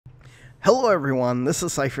Hello everyone, this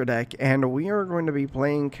is Cipher Dec, and we are going to be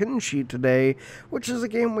playing Kenshi today, which is a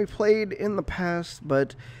game we played in the past,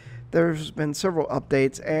 but there's been several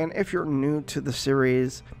updates, and if you're new to the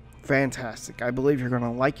series, fantastic. I believe you're going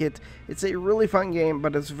to like it. It's a really fun game,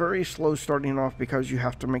 but it's very slow starting off because you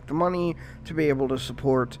have to make the money to be able to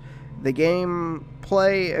support the game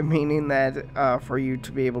play, meaning that for you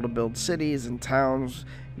to be able to build cities and towns,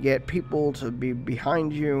 get people to be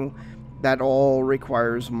behind you, that all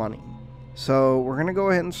requires money. So we're going to go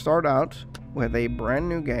ahead and start out with a brand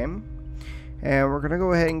new game, and we're going to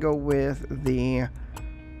go ahead and go with the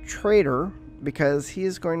trader because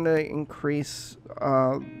he's going to increase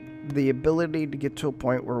the ability to get to a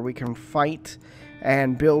point where we can fight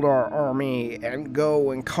and build our army and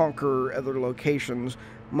go and conquer other locations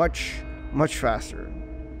much faster.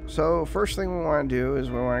 So first thing we want to do is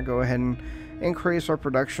we want to go ahead and increase our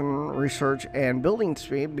production, research, and building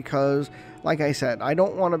speed because, like I said, I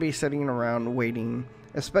don't want to be sitting around waiting,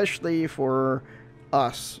 especially for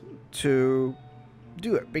us to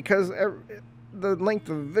do it, because the length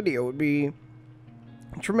of the video would be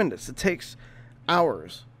tremendous. It takes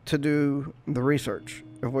hours to do the research.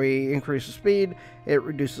 If we increase the speed, it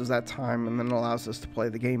reduces that time and then allows us to play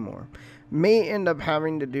the game more. May end up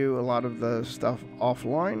having to do a lot of the stuff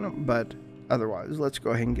offline, but otherwise, let's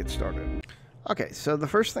go ahead and get started. Okay, so the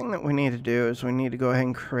first thing that we need to do is we need to go ahead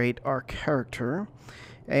and create our character.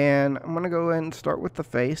 And I'm going to go ahead and start with the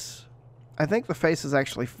face. I think the face is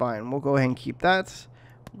actually fine. We'll go ahead and keep that.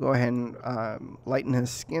 We'll go ahead and lighten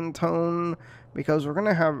his skin tone because we're going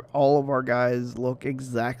to have all of our guys look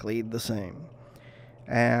exactly the same.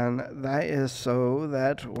 And that is so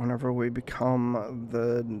that whenever we become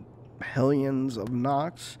the Hellions of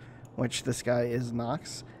Nox, which this guy is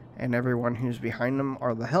Nox, and everyone who's behind them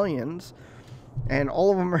are the Hellions, and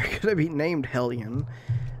all of them are going to be named Hellion.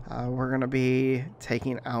 We're going to be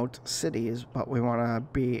taking out cities, but we want to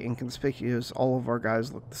be inconspicuous. All of our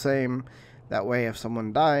guys look the same. That way, if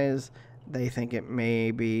someone dies, they think it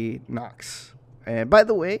may be Nox. And by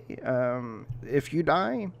the way, if you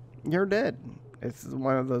die, you're dead. It's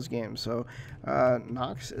one of those games. So,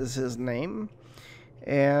 Nox is his name.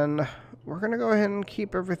 And we're going to go ahead and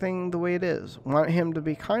keep everything the way it is. Want him to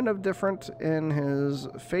be kind of different in his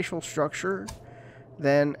facial structure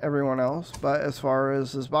than everyone else, but as far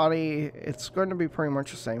as his body, it's going to be pretty much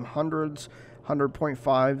the same.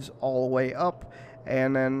 100.5s all the way up,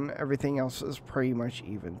 and then everything else is pretty much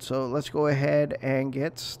even. So let's go ahead and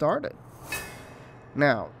get started.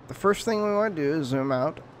 Now, the first thing we want to do is zoom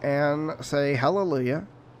out and say hallelujah,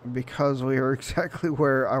 because we are exactly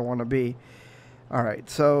where I want to be. Alright,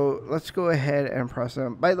 so let's go ahead and press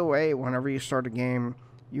them. By the way, whenever you start a game,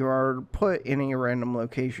 you are put in a random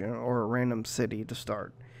location or a random city to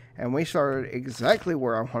start. And we started exactly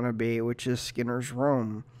where I want to be, which is Skinner's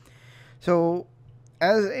Rome. So,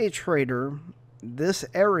 as a trader, this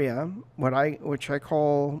area, which I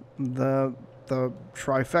call the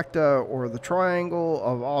trifecta or the triangle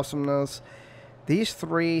of awesomeness, these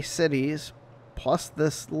three cities, plus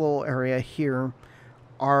this little area here,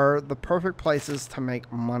 are the perfect places to make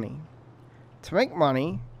money. To make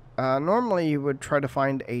money, normally you would try to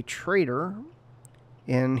find a trader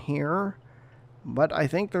in here, but I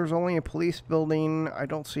think there's only a police building. I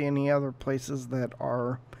don't see any other places that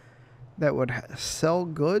would sell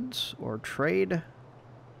goods or trade.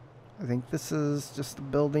 I think this is just a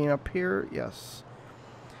building up here. Yes.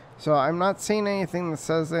 So I'm not seeing anything that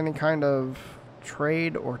says any kind of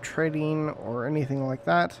trade or trading or anything like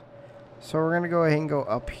that. So we're going to go ahead and go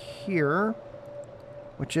up here,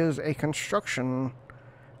 which is a construction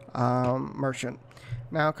merchant.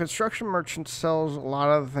 Now, construction merchant sells a lot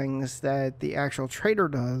of things that the actual trader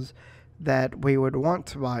does that we would want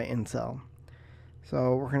to buy and sell.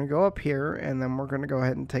 So we're going to go up here, and then we're going to go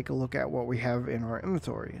ahead and take a look at what we have in our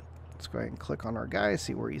inventory. Let's go ahead and click on our guy,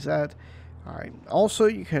 see where he's at. All right. Also,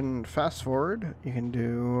 you can fast forward. You can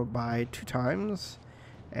do by 2 times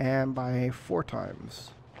and by 4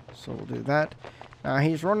 times. So we'll do that. Now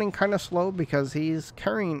he's running kind of slow because he's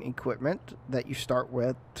carrying equipment that you start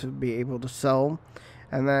with to be able to sell.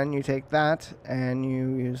 And then you take that and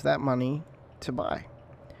you use that money to buy.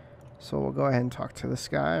 So we'll go ahead and talk to this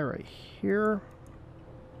guy right here.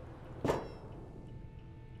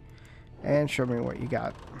 And show me what you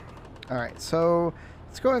got. Alright, so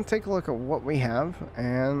let's go ahead and take a look at what we have.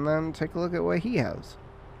 And then take a look at what he has.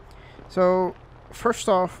 So first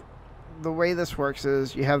off, the way this works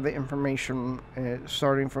is you have the information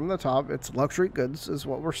starting from the top. It's luxury goods is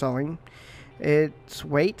what we're selling. Its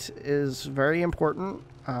weight is very important.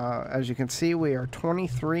 As you can see, we are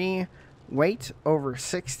 23 weight over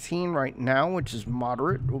 16 right now, which is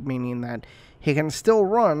moderate, meaning that he can still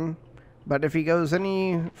run, But if he goes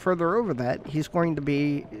any further over that, he's going to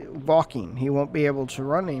be walking. He won't be able to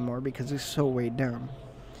run anymore because he's so weighed down.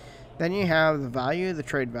 Then you have the value, the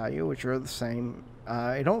trade value, which are the same.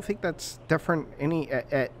 I don't think that's different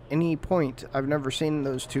at any point. I've never seen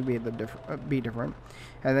those two be different.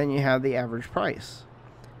 And then you have the average price.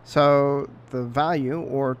 So the value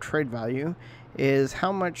or trade value is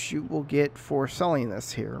how much you will get for selling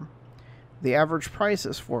this here. The average price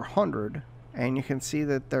is 400, and you can see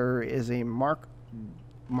that there is a markup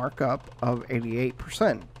of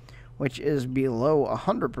 88%, which is below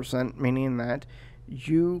 100%, meaning that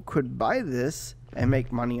you could buy this and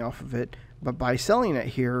make money off of it, but by selling it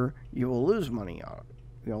here, you will lose money on it.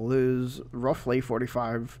 You'll lose roughly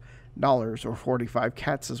 $45, or 45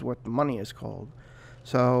 cats is what the money is called.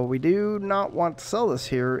 So we do not want to sell this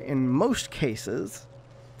here in most cases,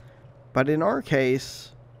 but in our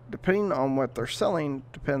case, depending on what they're selling,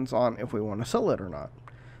 depends on if we want to sell it or not.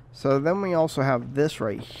 So then we also have this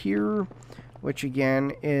right here, which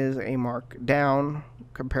again is a mark down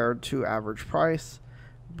compared to average price,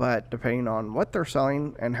 but depending on what they're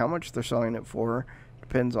selling and how much they're selling it for,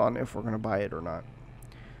 depends on if we're going to buy it or not.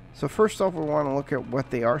 So first off, we want to look at what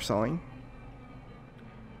they are selling,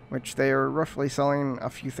 which they are roughly selling a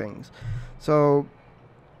few things. So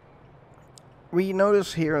we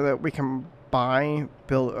notice here that we can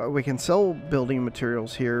we can sell building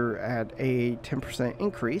materials here at a 10%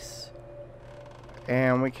 increase,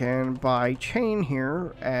 and we can buy chain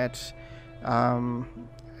here at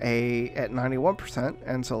 91%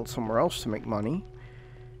 and sell it somewhere else to make money.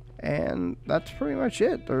 And that's pretty much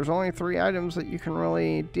it. There's only 3 items that you can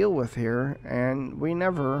really deal with here, and we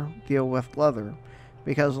never deal with leather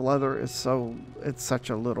because leather is it's such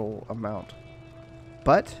a little amount.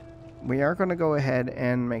 But we are going to go ahead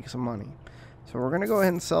and make some money. So we're going to go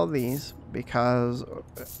ahead and sell these because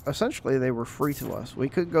essentially they were free to us. We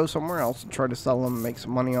could go somewhere else and try to sell them and make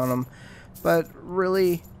some money on them, but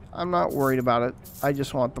really I'm not worried about it. I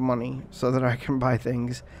just want the money so that I can buy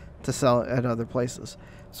things to sell at other places.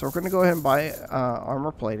 So we're going to go ahead and buy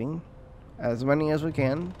armor plating, as many as we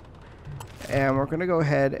can, and we're going to go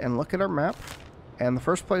ahead and look at our map, and the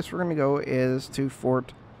first place we're going to go is to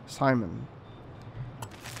Fort Simon,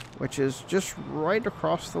 which is just right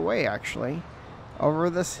across the way, actually, over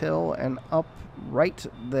this hill and up right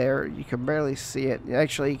there. You can barely see it.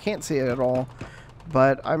 Actually, you can't see it at all,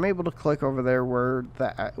 but I'm able to click over there where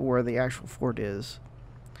the actual fort is,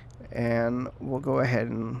 and we'll go ahead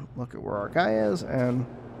and look at where our guy is and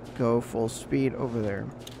go full speed over there.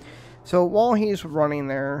 So while he's running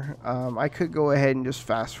there, I could go ahead and just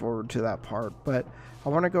fast forward to that part, but I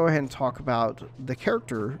want to go ahead and talk about the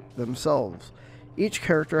character themselves. Each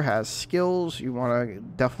character has skills. You want to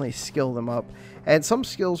definitely skill them up, and some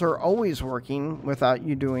skills are always working without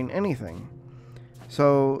you doing anything.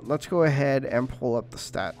 So let's go ahead and pull up the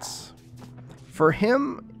stats. For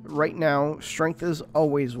him, right now, strength is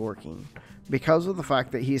always working because of the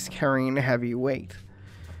fact that he's carrying a heavy weight.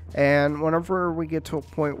 And whenever we get to a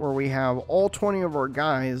point where we have all 20 of our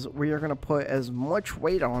guys, we are going to put as much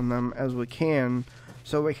weight on them as we can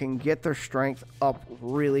so we can get their strength up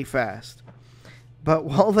really fast. But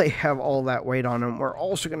while they have all that weight on them, we're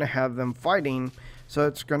also going to have them fighting, so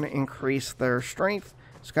it's going to increase their strength,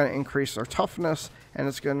 it's going to increase their toughness, and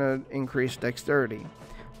it's going to increase dexterity.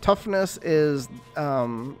 Toughness is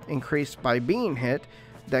increased by being hit.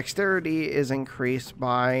 Dexterity is increased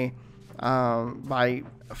by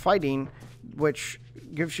fighting, which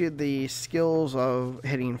gives you the skills of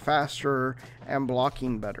hitting faster and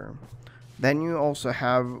blocking better. Then you also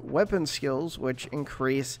have weapon skills, which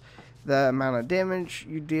increase the amount of damage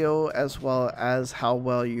you deal as well as how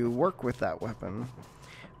well you work with that weapon,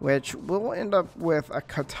 which will end up with a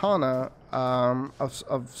katana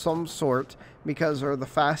of some sort because they're the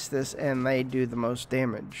fastest and they do the most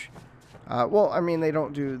damage. Well, I mean, they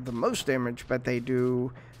don't do the most damage, but they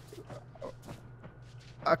do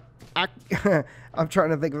I'm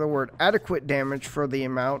trying to think of the word adequate damage for the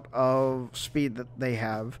amount of speed that they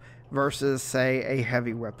have versus, say, a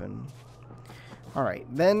heavy weapon. Alright,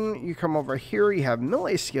 then you come over here, you have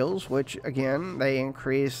melee skills, which again, they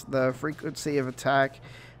increase the frequency of attack,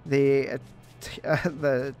 the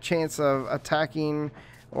chance of attacking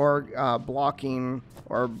or blocking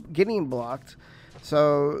or getting blocked.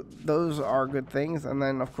 So those are good things. And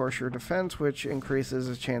then of course your defense, which increases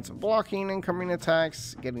the chance of blocking incoming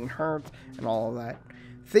attacks, getting hurt, and all of that.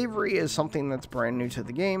 Thievery is something that's brand new to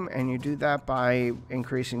the game, and you do that by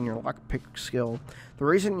increasing your lockpick skill. The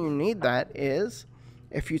reason you need that is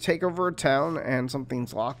if you take over a town and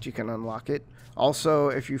something's locked, you can unlock it. Also,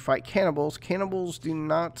 if you fight cannibals, cannibals do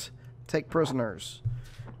not take prisoners.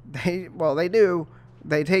 Well, they do,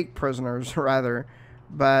 they take prisoners rather,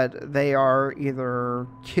 but they are either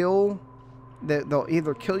they'll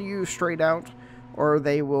either kill you straight out, or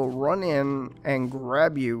they will run in and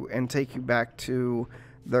grab you and take you back to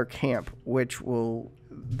their camp, which will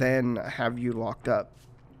then have you locked up.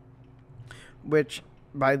 Which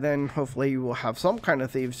by then, hopefully, you will have some kind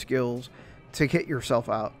of thief skills to get yourself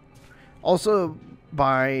out. Also,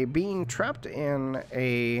 by being trapped in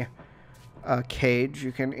a cage,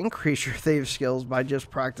 you can increase your thief skills by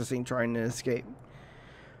just practicing trying to escape.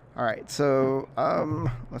 Alright, so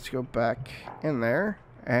let's go back in there.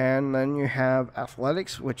 And then you have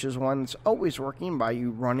athletics, which is one that's always working by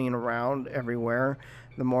you running around everywhere.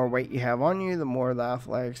 The more weight you have on you, the more the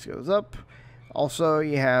athletics goes up. Also,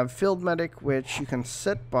 you have field medic, which you can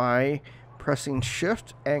set by pressing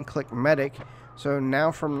shift and click medic. So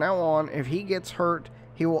now, from now on, if he gets hurt,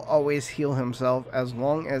 he will always heal himself as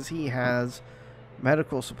long as he has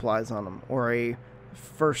medical supplies on him or a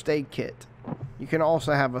first aid kit. You can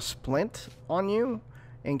also have a splint on you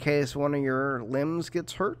in case one of your limbs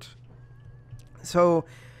gets hurt. So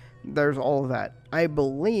there's all of that. I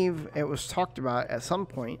believe it was talked about at some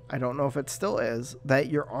point, I don't know if it still is,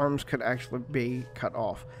 that your arms could actually be cut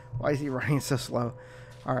off. Why is he running so slow?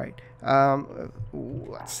 Alright,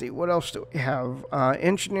 let's see, what else do we have?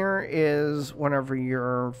 Engineer is whenever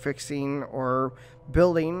you're fixing or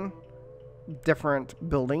building different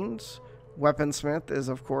buildings. Weaponsmith is,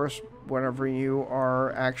 of course, whenever you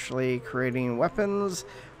are actually creating weapons.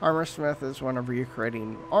 Armorsmith is whenever you're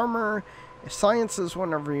creating armor. Science is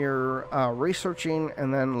whenever you're researching.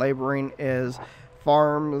 And then laboring is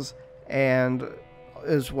farms and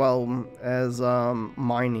as well as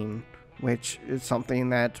mining, which is something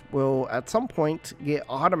that will at some point get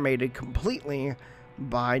automated completely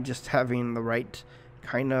by just having the right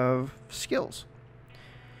kind of skills.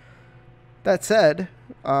 That said,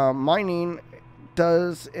 mining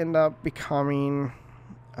does end up becoming,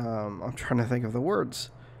 I'm trying to think of the words.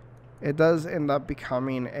 It does end up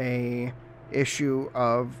becoming a issue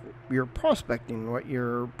of your prospecting, what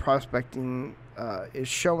your prospecting is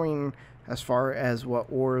showing as far as what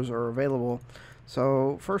ores are available.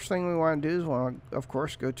 So first thing we want to do is want to, of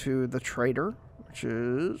course, go to the trader, which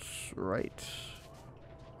is right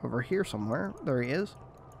over here somewhere. There he is.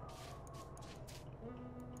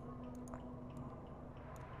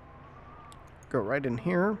 Go right in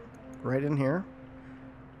here, right in here.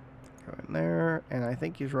 Go in there, and I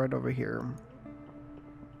think he's right over here.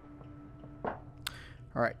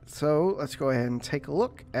 Alright, so let's go ahead and take a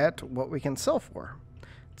look at what we can sell for.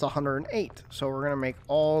 It's 108, so we're going to make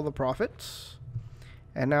all the profits.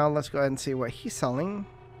 And now let's go ahead and see what he's selling.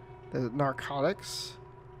 The narcotics,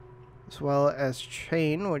 as well as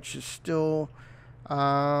chain, which is still,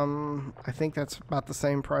 I think that's about the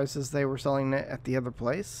same price as they were selling it at the other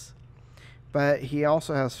place. But he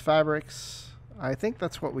also has fabrics. I think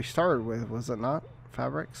that's what we started with, was it not?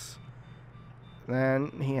 Fabrics.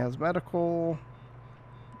 Then he has medical,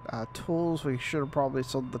 tools. We should have probably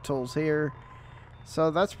sold the tools here.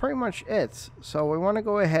 So that's pretty much it. So we want to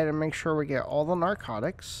go ahead and make sure we get all the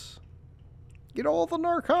narcotics. Get all the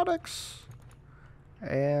narcotics.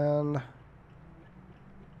 And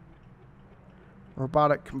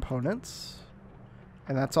robotic components.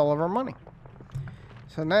 And that's all of our money.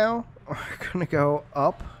 So now we're going to go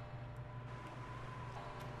up.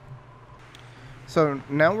 So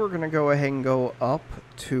now we're going to go ahead and go up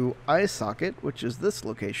to eye socket, which is this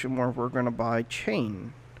location where we're going to buy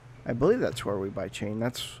chain. I believe that's where we buy chain.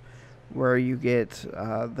 That's where you get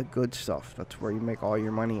the good stuff. That's where you make all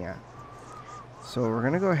your money at. So we're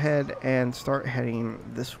going to go ahead and start heading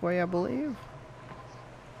this way, I believe.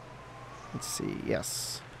 Let's see.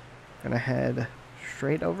 Yes. Going to head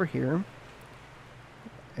straight over here.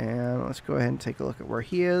 And let's go ahead and take a look at where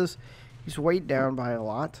he is. He's weighed down by a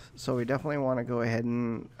lot, so we definitely want to go ahead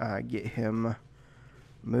and get him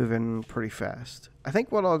moving pretty fast. I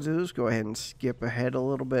think what I'll do is go ahead and skip ahead a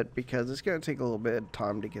little bit because it's going to take a little bit of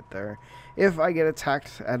time to get there. If I get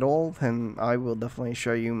attacked at all, then I will definitely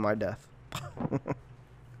show you my death.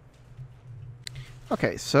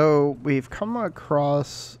 Okay, so we've come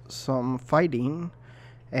across some fighting,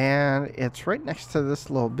 and it's right next to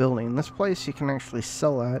this little building. This place you can actually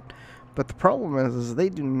sell at. But the problem is they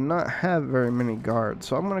do not have very many guards.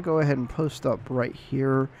 So I'm going to go ahead and post up right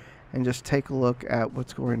here and just take a look at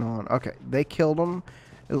what's going on. Okay, they killed them.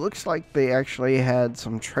 It looks like they actually had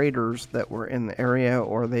some traders that were in the area,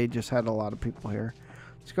 or they just had a lot of people here.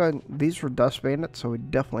 Let's go ahead. These were dust bandits, so we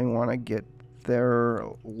definitely want to get their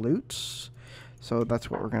loots. So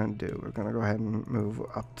that's what we're going to do. We're going to go ahead and move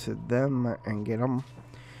up to them and get them.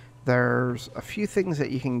 There's a few things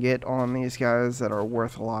that you can get on these guys that are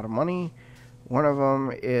worth a lot of money. One of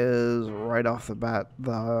them is right off the bat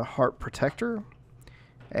the heart protector,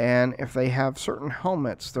 and if they have certain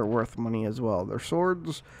helmets, they're worth money as well. Their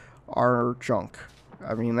swords are junk.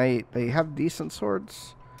 I mean, they have decent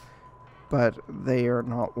swords, but they are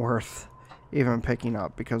not worth even picking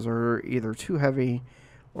up because they're either too heavy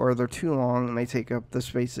or they're too long and they take up the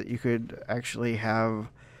space that you could actually have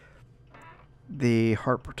the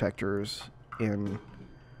heart protectors in.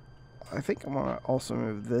 I think I'm gonna also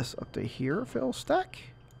move this up to here if it'll stack.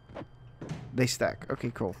 They stack.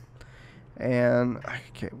 Okay, cool. And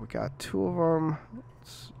okay, we got 2 of them.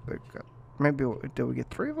 Maybe did we get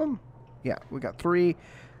 3 of them? Yeah, we got 3.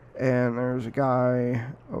 And there's a guy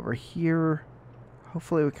over here.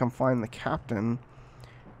 Hopefully we can find the captain.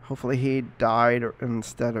 Hopefully he died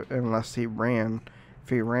unless he ran. If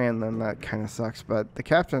he ran, then that kind of sucks. But the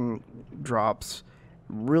captain drops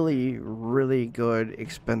really, really good,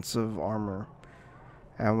 expensive armor.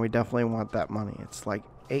 And we definitely want that money. It's like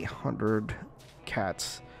 800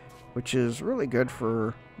 cats, which is really good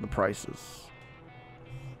for the prices.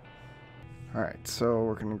 Alright, so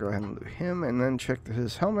we're going to go ahead and loot him and then check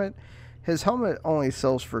his helmet. His helmet only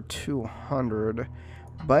sells for 200,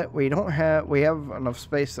 but we have enough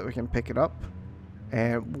space that we can pick it up.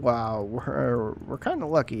 And wow, we're kind of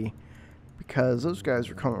lucky because those guys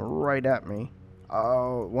are coming right at me.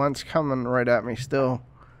 Oh, one's coming right at me still.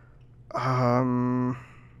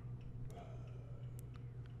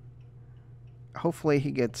 Hopefully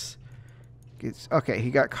he gets okay,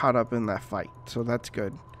 he got caught up in that fight, so that's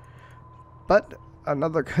good. But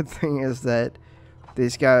another good thing is that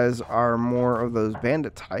these guys are more of those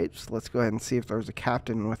bandit types. Let's go ahead and see if there's a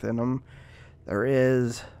captain within them. There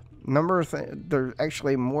is there's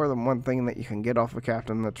actually more than one thing that you can get off a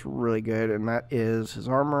captain that's really good, and that is his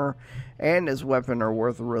armor and his weapon are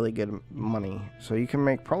worth really good money. So you can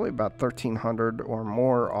make probably about 1,300 or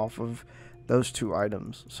more off of those 2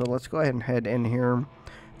 items. So let's go ahead and head in here.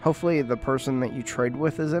 Hopefully the person that you trade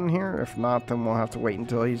with is in here. If not, then we'll have to wait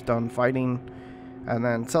until he's done fighting and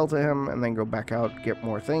then sell to him and then go back out, get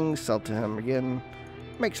more things, sell to him again,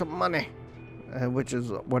 make some money, which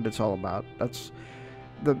is what it's all about. That's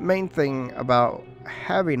the main thing about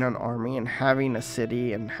having an army and having a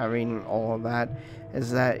city and having all of that,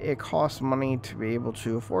 is that it costs money to be able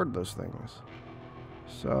to afford those things.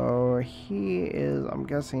 So he is, I'm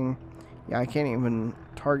guessing, yeah, I can't even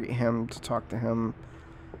target him to talk to him.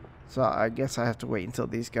 So I guess I have to wait until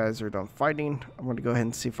these guys are done fighting. I'm going to go ahead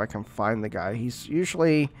and see if I can find the guy. He's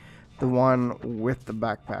usually the one with the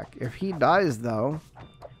backpack. If he dies, though,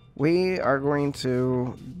 we are going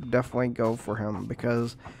to definitely go for him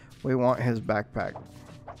because we want his backpack.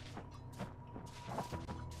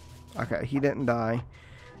 Okay, he didn't die.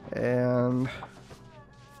 And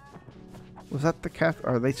was that the captain?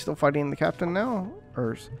 Are they still fighting the captain now?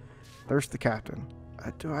 Or there's the captain.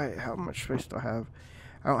 How much space do I have?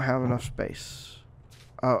 I don't have enough space.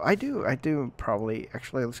 Oh, I do probably.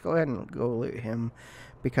 Actually, let's go ahead and go loot him,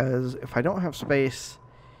 because if I don't have space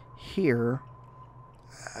here,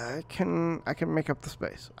 I can make up the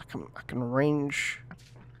space. I can range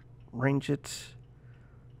it.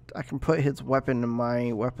 I can put his weapon in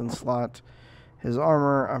my weapon slot. His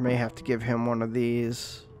armor, I may have to give him one of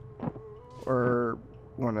these or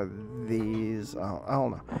one of these. I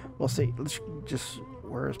don't know. We'll see. Let's just,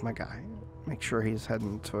 where's my guy? Make sure he's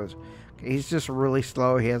heading towards. Okay, he's just really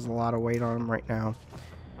slow. He has a lot of weight on him right now.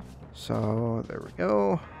 So there we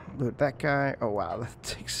go. Loot that guy. Oh wow, that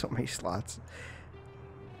takes so many slots.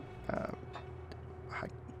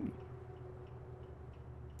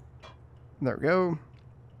 There we go.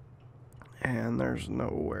 And there's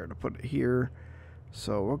nowhere to put it here.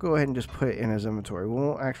 So we'll go ahead and just put it in his inventory. We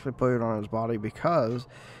won't actually put it on his body because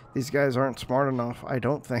these guys aren't smart enough, I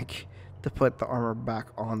don't think, to put the armor back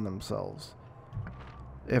on themselves.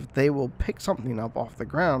 If they will pick something up off the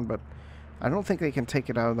ground, but I don't think they can take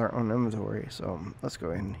it out of their own inventory. So let's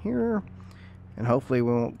go in here, and hopefully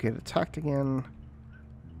we won't get attacked again.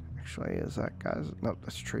 Actually, is that guys? Nope,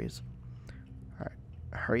 that's trees. Alright,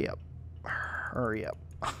 hurry up. Hurry up.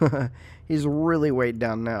 He's really weighed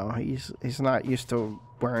down now. He's not used to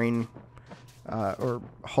wearing or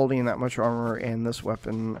holding that much armor and this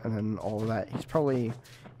weapon and then all of that. He's probably,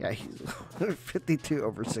 yeah, he's 52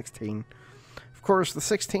 over 16. Of course, the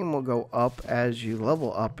 16 will go up as you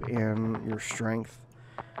level up in your strength.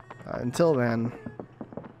 Until then,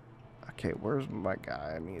 okay, where's my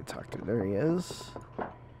guy I need to talk to? There he is.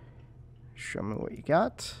 Show me what you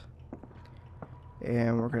got.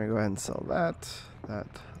 And we're going to go ahead and sell that,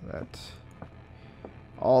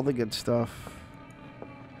 all the good stuff.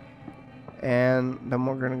 And then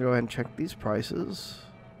we're going to go ahead and check these prices.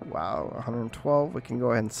 Wow, 112. We can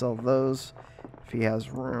go ahead and sell those if he has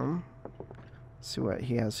room. Let's see what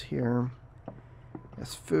he has here.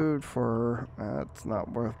 It's food for, it's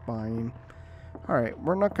not worth buying. Alright,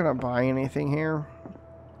 we're not going to buy anything here.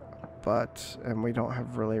 And we don't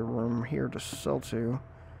have really room here to sell to.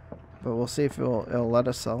 But we'll see if it'll let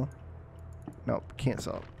us sell. Nope, can't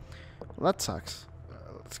sell it. Well, that sucks.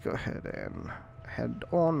 Let's go ahead and head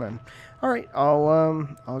on then. Alright,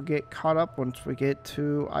 I'll get caught up once we get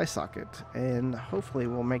to eye socket. And hopefully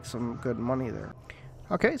we'll make some good money there.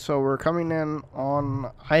 Okay, so we're coming in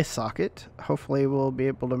on eye socket. Hopefully we'll be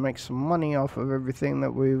able to make some money off of everything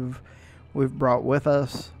that we've brought with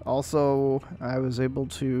us. Also, I was able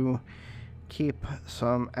to keep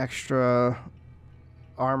some extra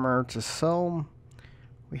armor to sell.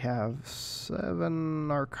 We have 7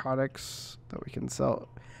 narcotics that we can sell.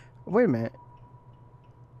 Wait a minute.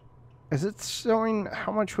 Is it showing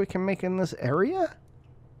how much we can make in this area?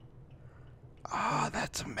 Oh,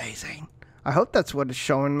 that's amazing. I hope that's what it's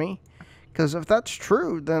showing me. Because if that's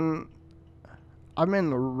true, then I'm in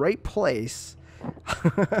the right place.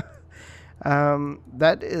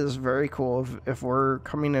 That is very cool if we're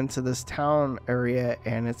coming into this town area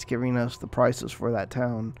and it's giving us the prices for that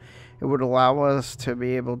town. It would allow us to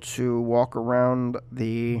be able to walk around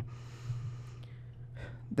the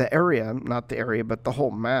area, not the area, but the whole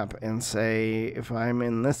map, and say if I'm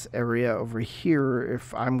in this area over here,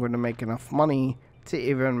 if I'm going to make enough money to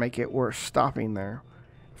even make it worth stopping there.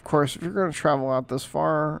 Of course, if you're going to travel out this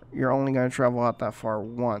far, you're only going to travel out that far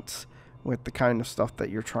once with the kind of stuff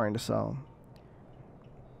that you're trying to sell.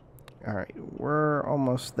 Alright, we're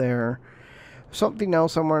almost there. Something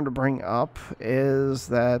else I wanted to bring up is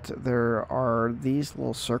that there are these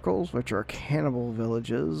little circles, which are cannibal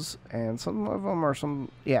villages, and some of them are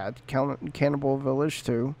cannibal village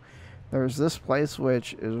too. There's this place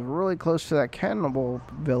which is really close to that cannibal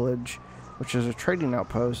village, which is a trading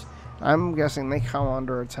outpost. I'm guessing they come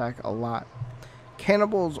under attack a lot.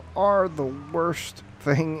 Cannibals are the worst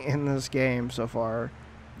thing in this game so far.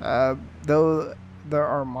 Though there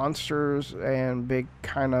are monsters and big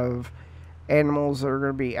kind of animals that are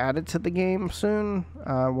going to be added to the game soon,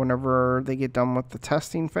 whenever they get done with the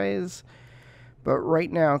testing phase. But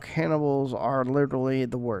right now, cannibals are literally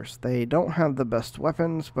the worst. They don't have the best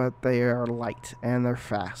weapons, but they are light and they're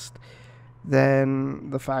fast. Then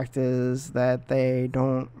the fact is that they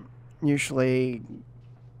don't usually,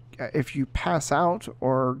 if you pass out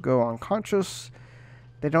or go unconscious,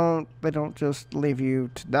 they don't just leave you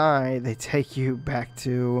to die. They take you back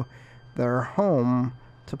to their home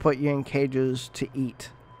to put you in cages to eat.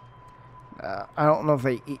 I don't know if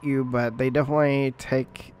they eat you, but they definitely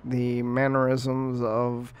take the mannerisms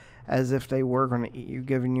of as if they were going to eat you,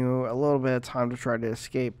 giving you a little bit of time to try to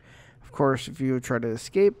escape. Of course, if you try to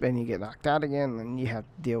escape and you get knocked out again, then you have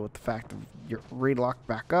to deal with the fact of you're relocked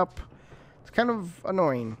back up. It's kind of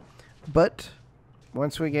annoying. But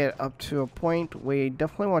once we get up to a point, we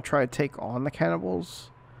definitely want to try to take on the cannibals,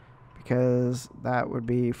 because that would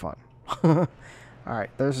be fun.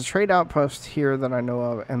 Alright, there's a trade outpost here that I know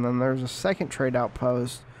of, and then there's a second trade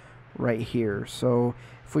outpost right here. So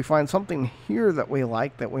if we find something here that we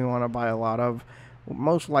like, that we want to buy a lot of,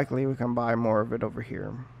 most likely we can buy more of it over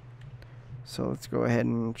here. So let's go ahead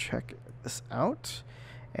and check this out.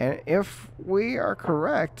 And if we are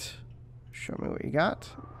correct, show me what you got.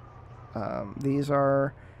 These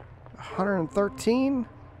are 113,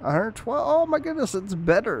 112. Oh my goodness, it's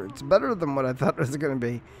better. It's better than what I thought it was going to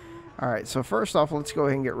be. Alright, so first off, let's go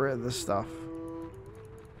ahead and get rid of this stuff.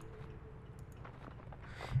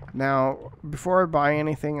 Now, before I buy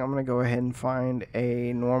anything, I'm going to go ahead and find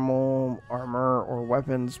a normal armor or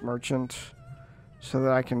weapons merchant so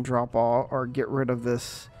that I can drop all or get rid of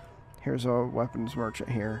this. Here's a weapons merchant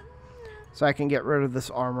here. So I can get rid of this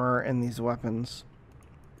armor and these weapons,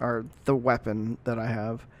 or the weapon that I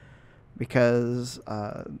have, because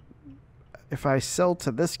if I sell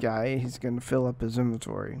to this guy, he's going to fill up his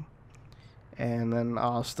inventory. And then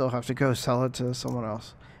I'll still have to go sell it to someone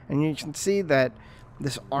else. And you can see that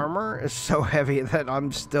this armor is so heavy that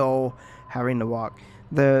I'm still having to walk.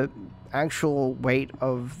 The actual weight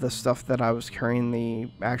of the stuff that I was carrying,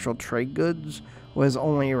 the actual trade goods, was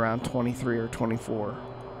only around 23 or 24.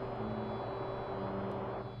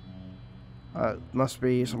 Must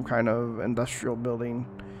be some kind of industrial building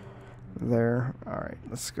there. Alright,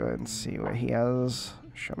 let's go ahead and see what he has.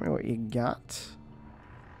 Show me what you got.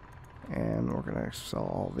 And we're going to sell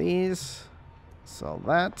all these. Sell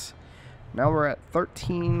that. Now we're at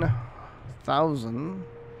 13,000.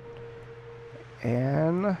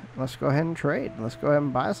 And let's go ahead and trade. Let's go ahead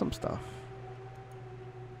and buy some stuff.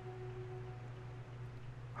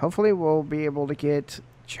 Hopefully we'll be able to get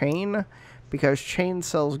chain, because chain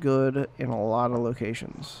sells good in a lot of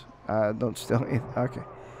locations. Don't steal anything. Okay.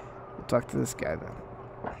 We'll talk to this guy then.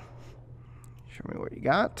 Show me what you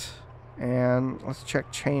got. And let's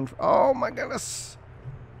check chain. Oh my goodness.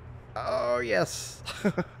 Oh yes.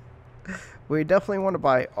 We definitely want to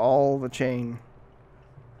buy all the chain.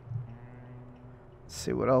 Let's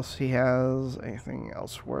see what else he has. Anything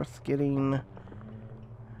else worth getting?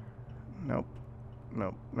 Nope.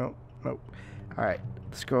 Nope. Nope. Nope. Alright.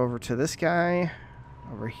 Let's go over to this guy.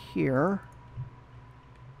 Over here.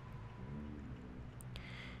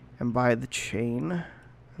 And buy the chain.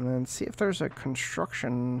 And then see if there's a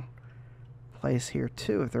construction place here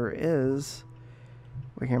too. If there is,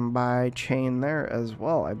 we can buy chain there as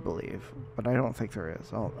well, I believe. But I don't think there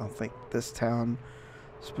is. I don't think this town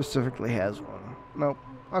specifically has one. Nope.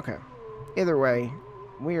 Okay. Either way,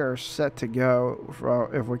 we are set to go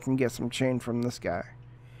for, if we can get some chain from this guy.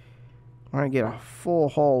 I want to get a full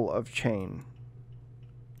haul of chain.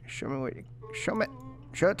 Show me what you... Show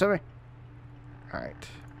it to me. Alright.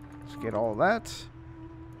 Let's get all that.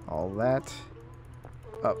 All that.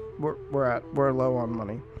 Oh, we're low on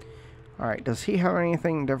money. Alright, does he have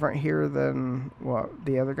anything different here than what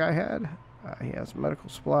the other guy had? He has medical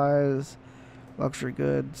supplies, luxury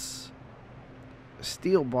goods,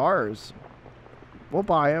 steel bars. We'll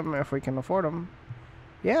buy them if we can afford them.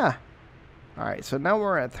 Yeah. Alright, so now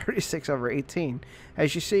we're at 36/18.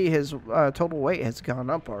 As you see, his total weight has gone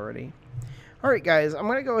up already. Alright guys, I'm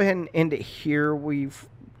going to go ahead and end it here. We've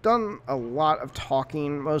done a lot of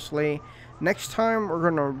talking mostly. Next time we're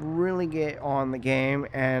going to really get on the game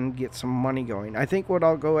and get some money going. I think what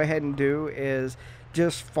I'll go ahead and do is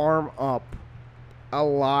just farm up a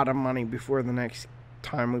lot of money before the next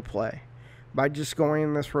time we play. By just going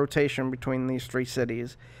in this rotation between these three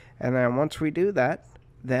cities. And then once we do that,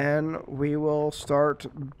 then we will start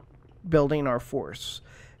building our force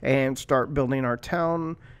and start building our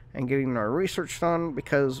town and getting our research done,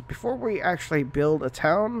 because before we actually build a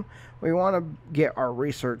town, we want to get our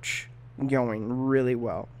research going really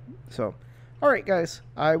well. So, alright guys,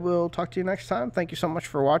 I will talk to you next time. Thank you so much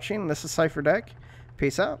for watching. This is Cipher Dec.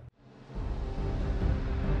 Peace out.